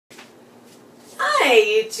Hi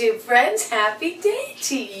YouTube friends, happy day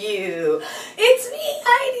to you. It's me,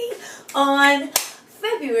 Heidi, on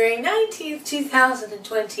February 19th,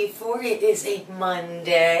 2024. It is a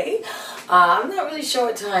Monday. I'm not really sure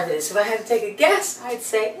what time it is. If I had to take a guess, I'd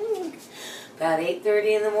say about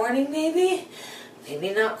 8:30 in the morning maybe.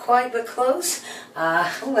 Maybe not quite, but close.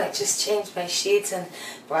 I just changed my sheets and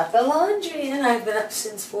brought the laundry in. I've been up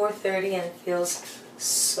since 4:30 and it feels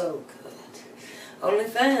so good.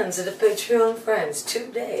 OnlyFans and the Patreon friends,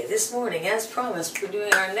 today, this morning, as promised, we're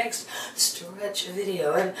doing our next stretch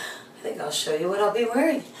video, and I think I'll show you what I'll be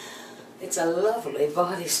wearing. It's a lovely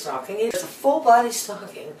body stocking. It's a full body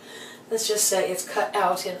stocking. Let's just say it's cut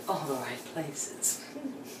out in all the right places.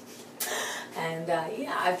 And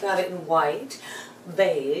yeah, I've got it in white,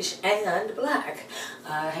 beige, and black.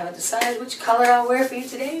 I haven't decided which color I'll wear for you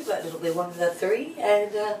today, but it'll be one of the three,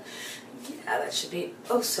 and yeah, that should be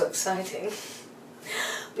oh so exciting.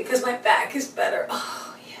 Because my back is better.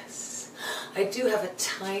 Oh, yes. I do have a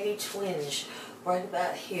tiny twinge right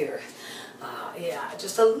about here. Yeah,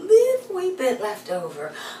 just a little wee bit left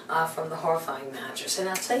over from the horrifying mattress. And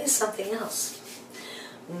I'll tell you something else.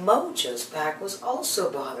 Mojo's back was also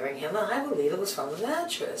bothering him, and I believe it was from the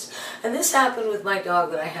mattress. And this happened with my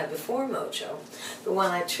dog that I had before Mojo, the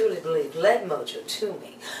one I truly believe led Mojo to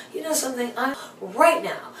me. You know something? Right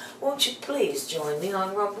now, won't you please join me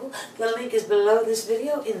on Rumble? The link is below this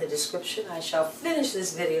video in the description. I shall finish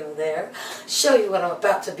this video there, show you what I'm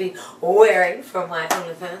about to be wearing for my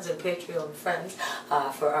OnlyFans and Patreon friends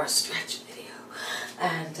for our stretch video.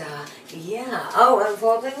 And, yeah, oh, and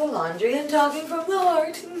folding the laundry and talking from the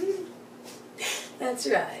heart. That's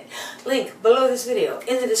right. Link below this video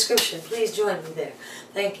in the description. Please join me there.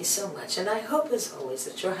 Thank you so much. And I hope, as always,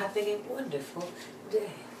 that you're having a wonderful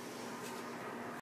day.